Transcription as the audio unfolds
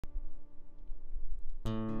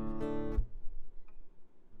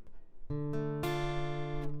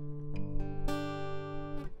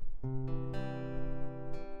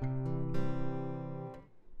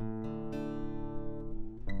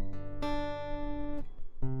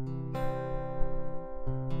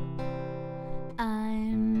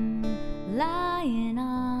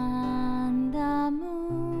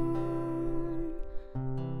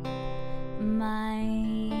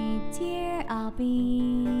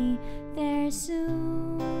be there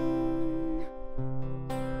soon.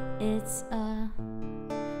 It's a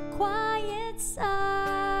quiet,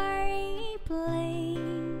 starry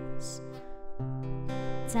place.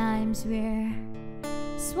 Times we're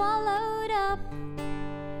swallowed up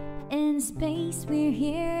in space. We're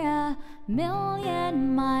here a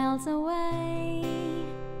million miles away.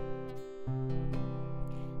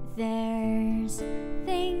 There's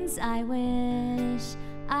things I wish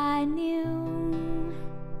I knew.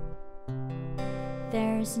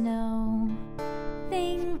 There's no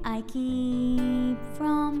thing I keep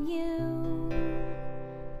from you.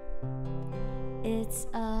 It's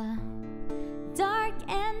a dark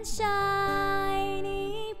and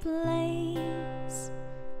shiny place,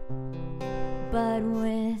 but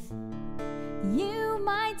with you,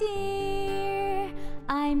 my dear,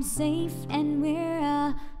 I'm safe and we're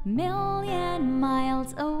a million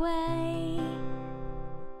miles away.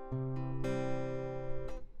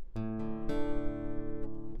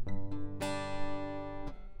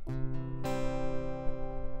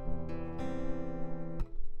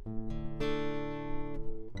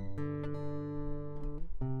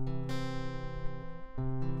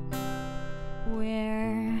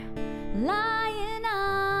 We're lying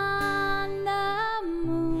on the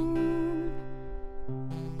moon.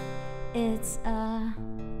 It's a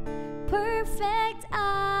perfect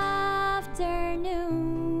afternoon.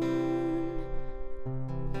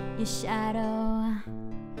 Your shadow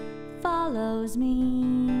follows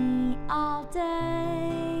me all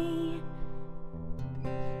day,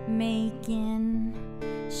 making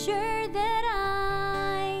sure that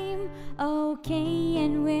I'm okay,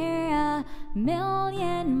 and we're a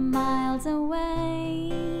million miles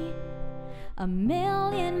away, a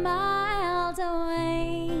million miles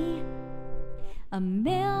away, a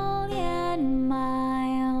million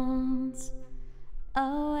miles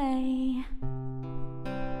away.